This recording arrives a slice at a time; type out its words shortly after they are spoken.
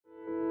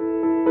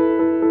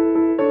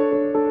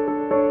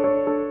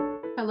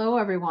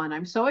everyone.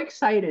 I'm so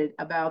excited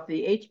about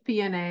the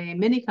HPNA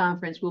mini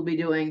conference we'll be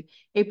doing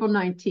April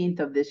 19th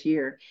of this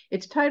year.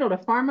 It's titled A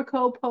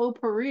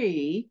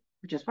Pharmacopotpourri,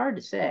 which is hard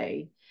to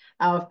say,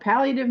 of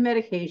palliative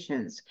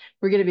medications.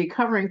 We're going to be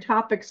covering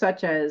topics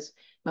such as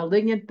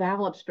malignant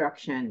bowel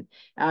obstruction,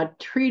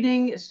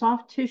 treating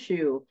soft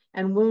tissue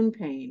and wound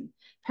pain,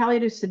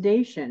 palliative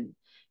sedation,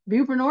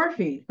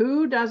 buprenorphine.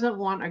 Who doesn't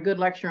want a good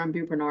lecture on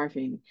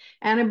buprenorphine?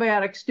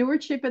 Antibiotic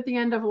stewardship at the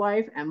end of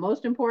life, and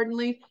most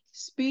importantly,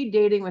 speed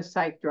dating with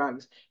psych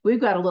drugs.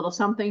 We've got a little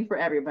something for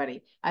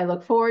everybody. I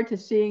look forward to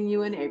seeing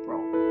you in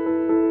April.